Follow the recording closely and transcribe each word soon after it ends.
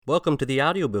Welcome to the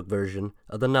audiobook version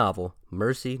of the novel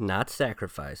Mercy Not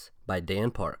Sacrifice by Dan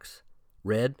Parks,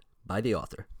 read by the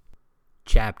author.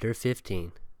 Chapter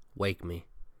 15, Wake Me.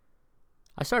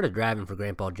 I started driving for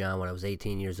Grandpa John when I was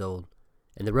 18 years old,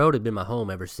 and the road had been my home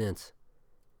ever since.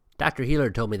 Dr. Healer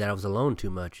told me that I was alone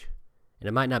too much, and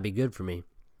it might not be good for me,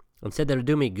 and said that it would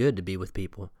do me good to be with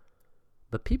people.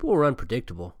 But people were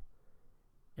unpredictable,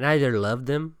 and I either loved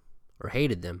them or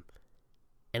hated them,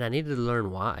 and I needed to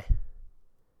learn why.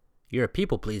 "You're a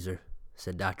people pleaser,"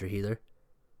 said Dr. Healer.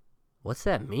 "What's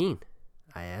that mean?"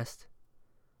 I asked.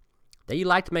 "That you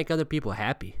like to make other people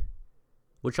happy,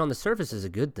 which on the surface is a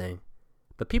good thing,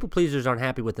 but people pleasers aren't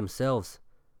happy with themselves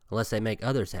unless they make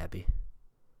others happy."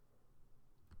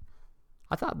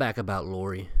 I thought back about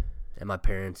Lori and my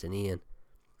parents and Ian.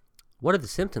 "What are the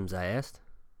symptoms?" I asked.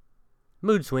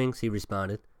 "Mood swings," he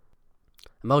responded.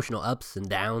 "Emotional ups and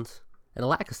downs, and a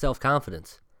lack of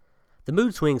self-confidence. The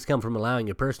mood swings come from allowing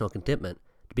your personal contentment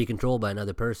to be controlled by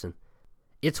another person.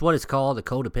 It's what is called a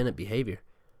codependent behavior."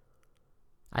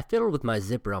 I fiddled with my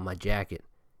zipper on my jacket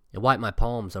and wiped my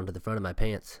palms onto the front of my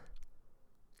pants.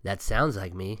 "That sounds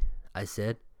like me," I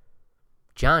said.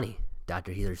 "Johnny,"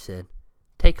 Dr. Healer said,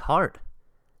 "take heart.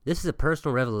 This is a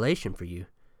personal revelation for you.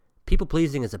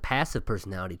 People-pleasing is a passive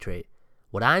personality trait.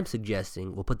 What I'm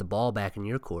suggesting will put the ball back in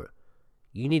your court.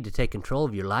 You need to take control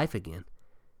of your life again.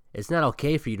 It's not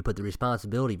okay for you to put the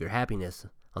responsibility of your happiness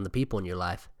on the people in your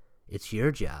life. It's your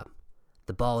job.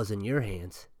 The ball is in your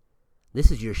hands.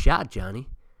 This is your shot, Johnny."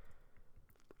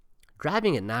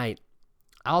 Driving at night,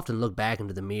 I often looked back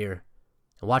into the mirror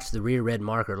and watched the rear red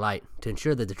marker light to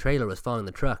ensure that the trailer was following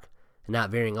the truck and not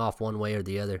veering off one way or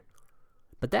the other.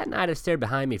 But that night I stared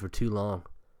behind me for too long.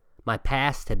 My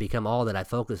past had become all that I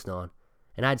focused on,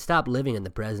 and I had stopped living in the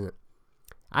present.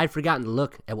 I had forgotten to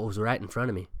look at what was right in front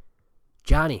of me.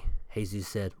 "Johnny," Jesus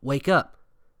said, "wake up."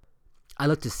 I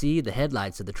looked to see the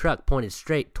headlights of the truck pointed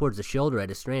straight towards the shoulder of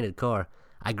a stranded car.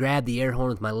 I grabbed the air horn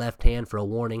with my left hand for a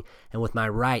warning, and with my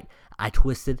right, I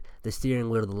twisted the steering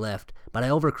wheel to the left. But I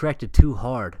overcorrected too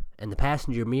hard, and the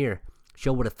passenger mirror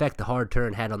showed what effect the hard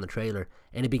turn had on the trailer,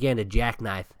 and it began to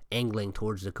jackknife, angling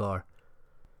towards the car.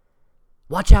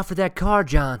 "Watch out for that car,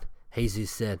 John," Jesus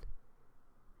said.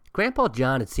 Grandpa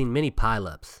John had seen many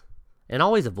pileups, and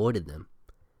always avoided them.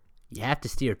 "You have to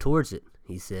steer towards it,"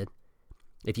 he said.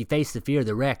 "If you face the fear of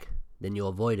the wreck, then you'll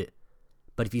avoid it.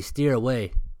 But if you steer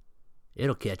away,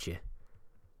 it'll catch you."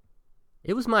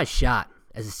 It was my shot,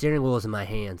 as the steering wheel was in my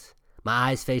hands. My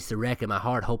eyes faced the wreck, and my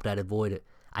heart hoped I'd avoid it.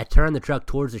 I turned the truck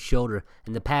towards the shoulder,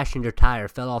 and the passenger tire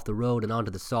fell off the road and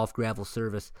onto the soft gravel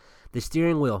surface. The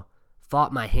steering wheel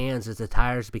fought my hands as the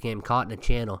tires became caught in a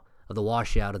channel of the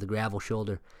washout of the gravel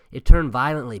shoulder. It turned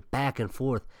violently back and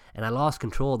forth, and I lost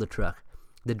control of the truck.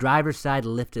 The driver's side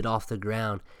lifted off the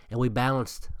ground, and we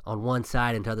balanced on one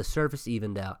side until the surface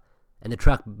evened out, and the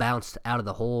truck bounced out of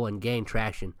the hole and gained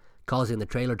traction, causing the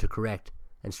trailer to correct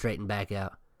and straighten back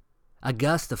out. A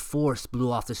gust of force blew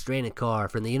off the stranded car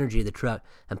from the energy of the truck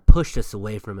and pushed us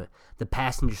away from it. The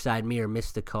passenger side mirror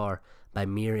missed the car by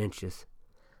mere inches.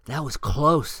 "That was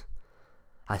close,"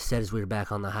 I said as we were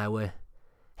back on the highway.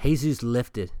 Jesus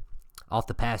lifted off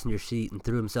the passenger seat and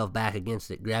threw himself back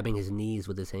against it, grabbing his knees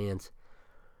with his hands.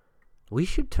 "We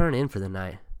should turn in for the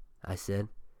night," I said.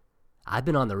 "I've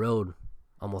been on the road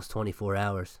almost 24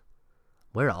 hours.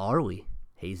 "Where are we?"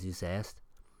 Jesus asked.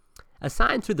 A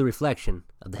sign through the reflection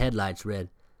of the headlights read,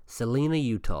 "Salina,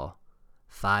 Utah,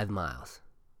 5 miles.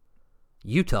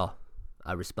 "Utah,"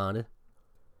 I responded.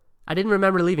 I didn't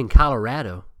remember leaving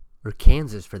Colorado, or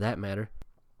Kansas for that matter.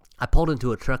 I pulled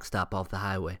into a truck stop off the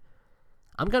highway.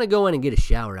 "I'm going to go in and get a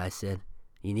shower," I said.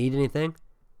 "You need anything?"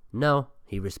 "No,"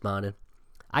 he responded.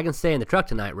 "I can stay in the truck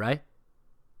tonight, right?"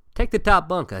 "Take the top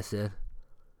bunk," I said.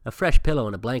 "A fresh pillow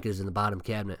and a blanket is in the bottom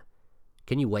cabinet.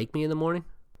 Can you wake me in the morning?"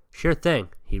 "Sure thing,"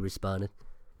 he responded.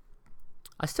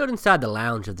 I stood inside the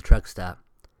lounge of the truck stop.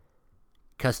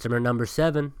 "Customer number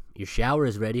 7, your shower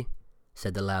is ready,"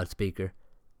 said the loudspeaker.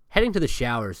 Heading to the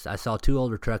showers, I saw 2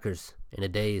 older truckers in a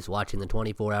daze watching the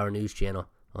 24-hour news channel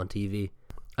on TV.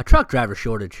 "A truck driver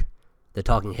shortage," the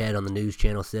talking head on the news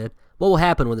channel said. "What will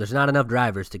happen when there's not enough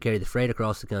drivers to carry the freight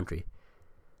across the country?"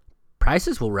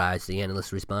 "Prices will rise," the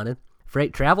analyst responded.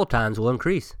 "Freight travel times will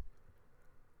increase."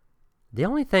 The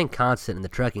only thing constant in the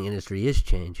trucking industry is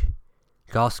change.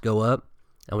 Costs go up,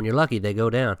 and when you're lucky, they go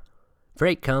down.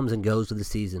 Freight comes and goes with the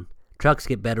season. Trucks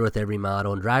get better with every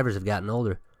model, and drivers have gotten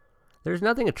older. There's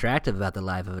nothing attractive about the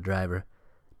life of a driver.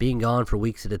 Being gone for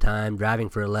weeks at a time, driving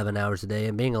for 11 hours a day,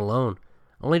 and being alone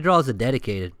only draws the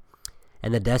dedicated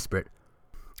and the desperate,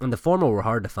 and the former were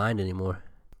hard to find anymore.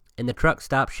 In the truck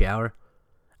stop shower,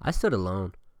 I stood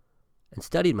alone and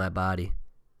studied my body.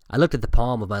 I looked at the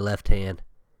palm of my left hand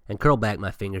and curled back my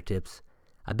fingertips.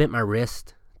 I bent my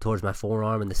wrist towards my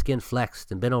forearm, and the skin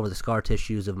flexed and bent over the scar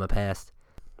tissues of my past.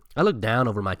 I looked down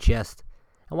over my chest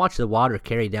and watched the water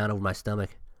carry down over my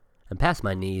stomach and past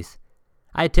my knees.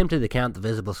 I attempted to count the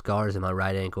visible scars in my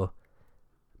right ankle,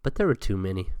 but there were too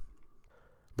many.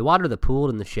 The water that pooled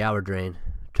in the shower drain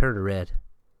turned red.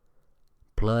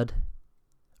 Blood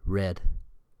red.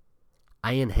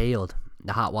 I inhaled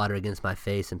the hot water against my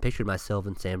face and pictured myself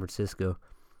in San Francisco.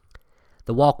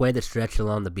 The walkway that stretched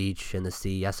along the beach and the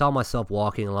sea. I saw myself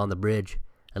walking along the bridge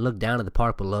and looked down at the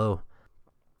park below,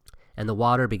 and the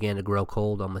water began to grow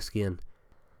cold on my skin.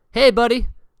 "Hey, buddy,"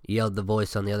 yelled the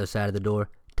voice on the other side of the door.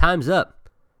 "Time's up."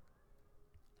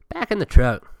 Back in the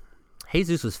truck,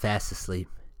 Jesus was fast asleep.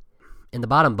 In the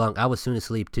bottom bunk, I was soon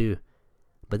asleep too,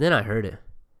 but then I heard it.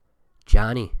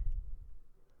 "Johnny."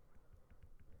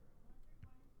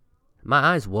 My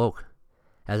eyes woke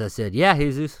as I said, "Yeah,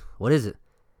 Jesus, what is it?"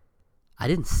 "I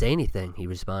didn't say anything," he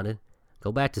responded.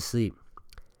 "Go back to sleep."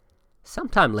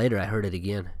 Sometime later, I heard it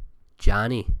again.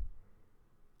 "Johnny."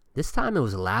 This time it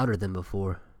was louder than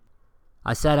before.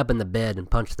 I sat up in the bed and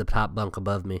punched the top bunk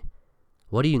above me.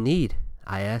 "What do you need?"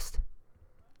 I asked.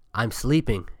 "I'm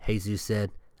sleeping," Jesus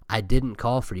said. "I didn't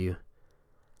call for you."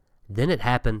 Then it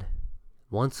happened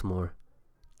once more.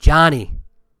 "Johnny!"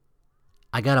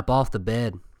 I got up off the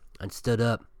bed and stood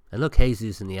up and looked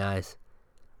Jesus in the eyes.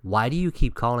 "Why do you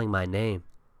keep calling my name?"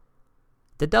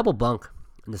 The double bunk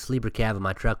in the sleeper cab of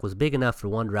my truck was big enough for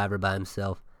one driver by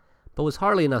himself, but was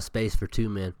hardly enough space for two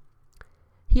men.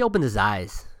 He opened his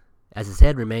eyes as his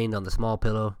head remained on the small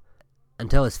pillow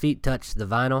until his feet touched the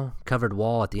vinyl-covered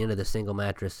wall at the end of the single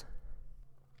mattress.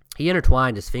 He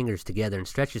intertwined his fingers together and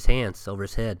stretched his hands over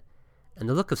his head, and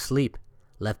the look of sleep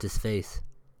left his face.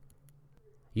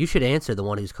 "You should answer the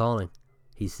one who's calling,"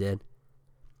 he said.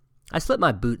 I slipped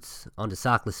my boots onto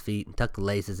sockless feet and tucked the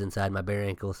laces inside my bare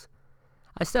ankles.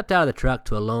 I stepped out of the truck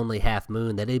to a lonely half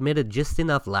moon that emitted just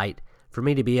enough light for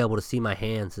me to be able to see my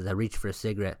hands as I reached for a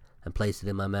cigarette and placed it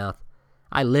in my mouth.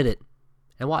 I lit it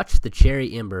and watched the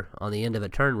cherry ember on the end of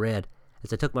it turn red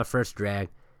as I took my first drag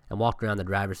and walked around the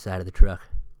driver's side of the truck.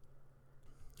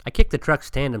 I kicked the truck's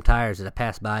tandem tires as I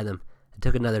passed by them and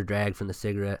took another drag from the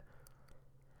cigarette.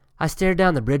 I stared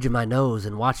down the bridge of my nose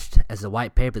and watched as the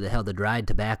white paper that held the dried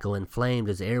tobacco inflamed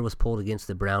as air was pulled against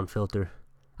the brown filter.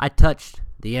 I touched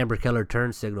the amber-colored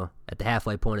turn signal at the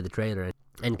halfway point of the trailer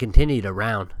and continued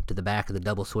around to the back of the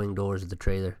double swing doors of the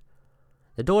trailer.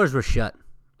 The doors were shut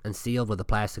and sealed with a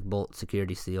plastic bolt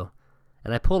security seal,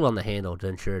 and I pulled on the handle to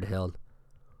ensure it held.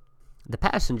 The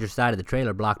passenger side of the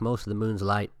trailer blocked most of the moon's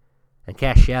light and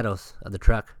cast shadows of the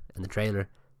truck and the trailer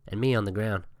and me on the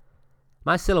ground.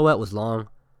 My silhouette was long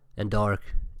and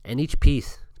dark, and each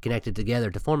piece connected together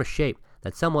to form a shape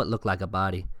that somewhat looked like a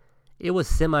body. It was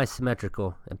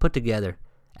semi-symmetrical and put together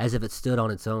as if it stood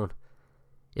on its own.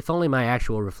 If only my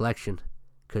actual reflection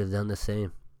could have done the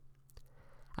same.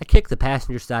 I kicked the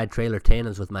passenger side trailer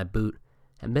tandems with my boot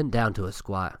and bent down to a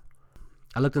squat.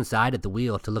 I looked inside at the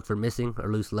wheel to look for missing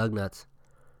or loose lug nuts.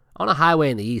 On a highway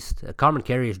in the east, a common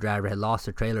carriers driver had lost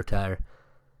a trailer tire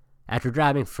after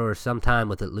driving for some time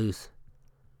with it loose.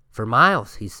 "For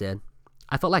miles," he said,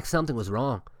 "I felt like something was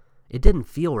wrong. It didn't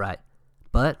feel right.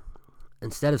 But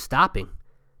instead of stopping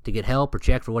to get help or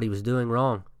check for what he was doing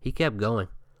wrong, he kept going.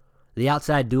 The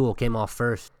outside dual came off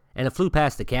first, and it flew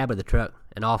past the cab of the truck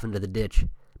and off into the ditch.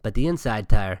 But the inside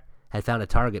tire had found a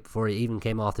target before it even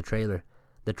came off the trailer.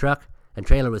 The truck and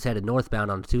trailer was headed northbound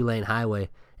on a 2-lane highway,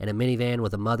 and a minivan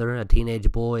with a mother, a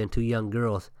teenage boy, and 2 young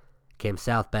girls came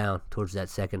southbound towards that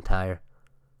second tire.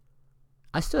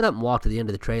 I stood up and walked to the end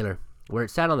of the trailer, where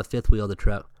it sat on the fifth wheel of the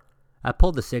truck. I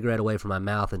pulled the cigarette away from my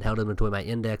mouth and held it between my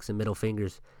index and middle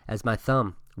fingers as my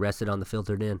thumb rested on the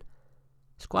filtered end.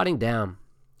 Squatting down,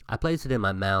 I placed it in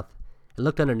my mouth and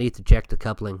looked underneath to check the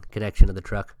coupling connection of the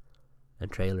truck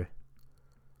and trailer.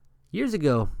 Years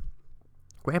ago,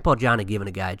 Grandpa John had given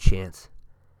a guy a chance.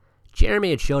 Jeremy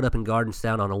had showed up in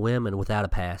Gardenstown on a whim and without a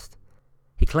past.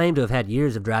 He claimed to have had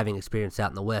years of driving experience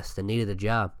out in the West and needed a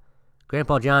job.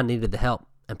 Grandpa John needed the help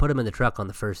and put him in the truck on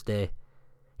the first day.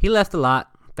 He left the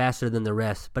lot faster than the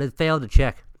rest, but had failed to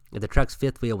check if the truck's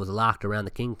fifth wheel was locked around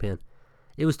the kingpin.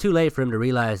 It was too late for him to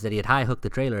realize that he had high-hooked the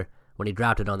trailer when he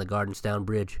dropped it on the Gardenstown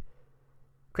Bridge.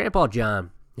 Grandpa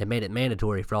John had made it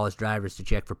mandatory for all his drivers to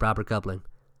check for proper coupling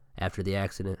after the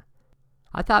accident.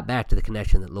 I thought back to the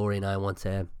connection that Lori and I once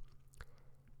had.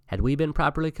 Had we been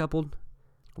properly coupled?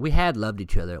 We had loved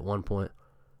each other at one point,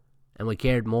 and we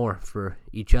cared more for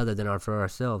each other than for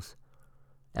ourselves.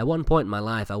 At one point in my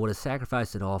life, I would have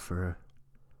sacrificed it all for her.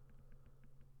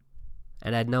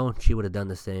 And I'd known she would have done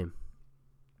the same.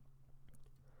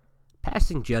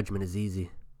 Passing judgment is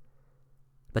easy,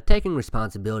 but taking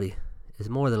responsibility is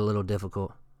more than a little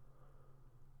difficult.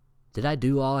 Did I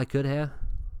do all I could have?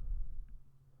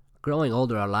 Growing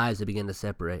older, our lives had begun to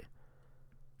separate.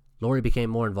 Lori became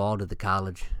more involved at the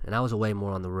college, and I was away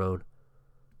more on the road.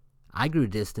 I grew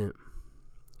distant,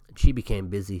 and she became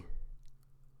busy.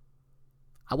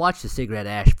 I watched the cigarette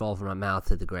ash fall from my mouth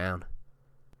to the ground.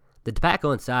 The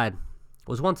tobacco inside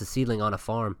was once a seedling on a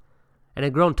farm, and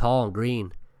had grown tall and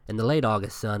green in the late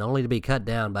August sun, only to be cut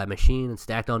down by a machine and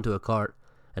stacked onto a cart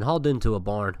and hauled into a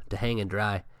barn to hang and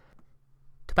dry.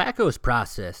 Tobacco is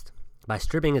processed by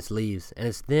stripping its leaves, and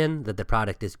it's then that the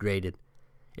product is graded.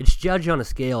 It's judged on a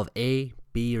scale of A,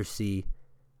 B, or C,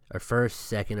 or first,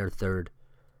 second, or third.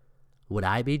 Would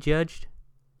I be judged?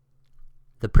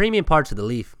 The premium parts of the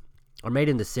leaf are made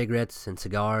into cigarettes and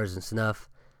cigars and snuff,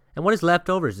 and what is left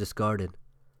over is discarded.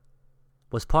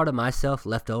 Was part of myself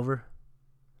left over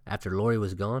after Lori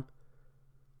was gone?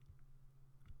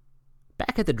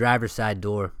 Back at the driver's side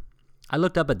door, I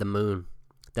looked up at the moon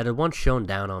that had once shone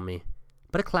down on me,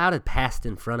 but a cloud had passed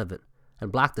in front of it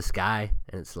and blocked the sky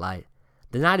and its light.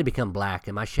 The night had become black,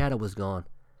 and my shadow was gone.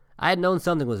 I had known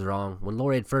something was wrong when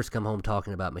Lori had first come home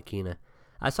talking about McKenna.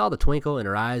 I saw the twinkle in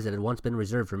her eyes that had once been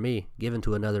reserved for me, given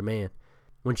to another man.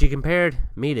 When she compared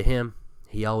me to him,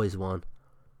 he always won.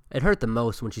 It hurt the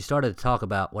most when she started to talk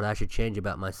about what I should change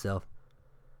about myself.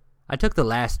 I took the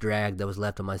last drag that was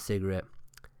left on my cigarette.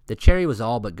 The cherry was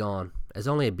all but gone, as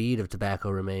only a bead of tobacco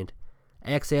remained.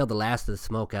 I exhaled the last of the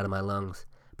smoke out of my lungs,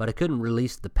 but I couldn't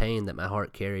release the pain that my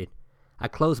heart carried. I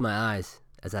closed my eyes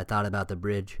as I thought about the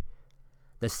bridge.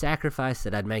 The sacrifice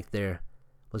that I'd make there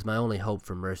was my only hope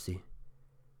for mercy.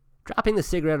 Dropping the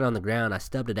cigarette on the ground, I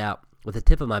stubbed it out with the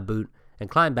tip of my boot and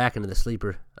climbed back into the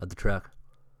sleeper of the truck.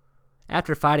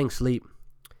 After fighting sleep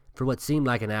for what seemed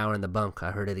like an hour in the bunk,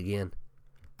 I heard it again.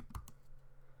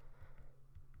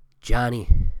 Johnny.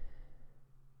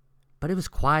 But it was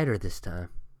quieter this time.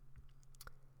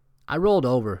 I rolled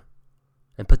over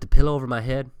and put the pillow over my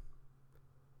head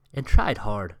and tried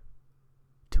hard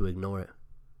to ignore it.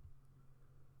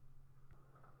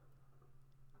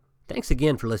 Thanks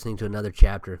again for listening to another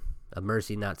chapter of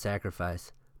Mercy Not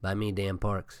Sacrifice by me, Dan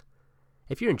Parks.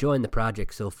 If you're enjoying the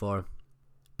project so far,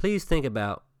 please think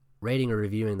about rating or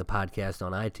reviewing the podcast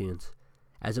on iTunes,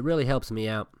 as it really helps me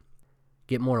out,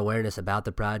 get more awareness about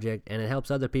the project, and it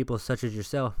helps other people such as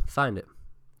yourself find it.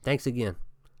 Thanks again.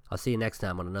 I'll see you next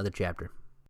time on another chapter.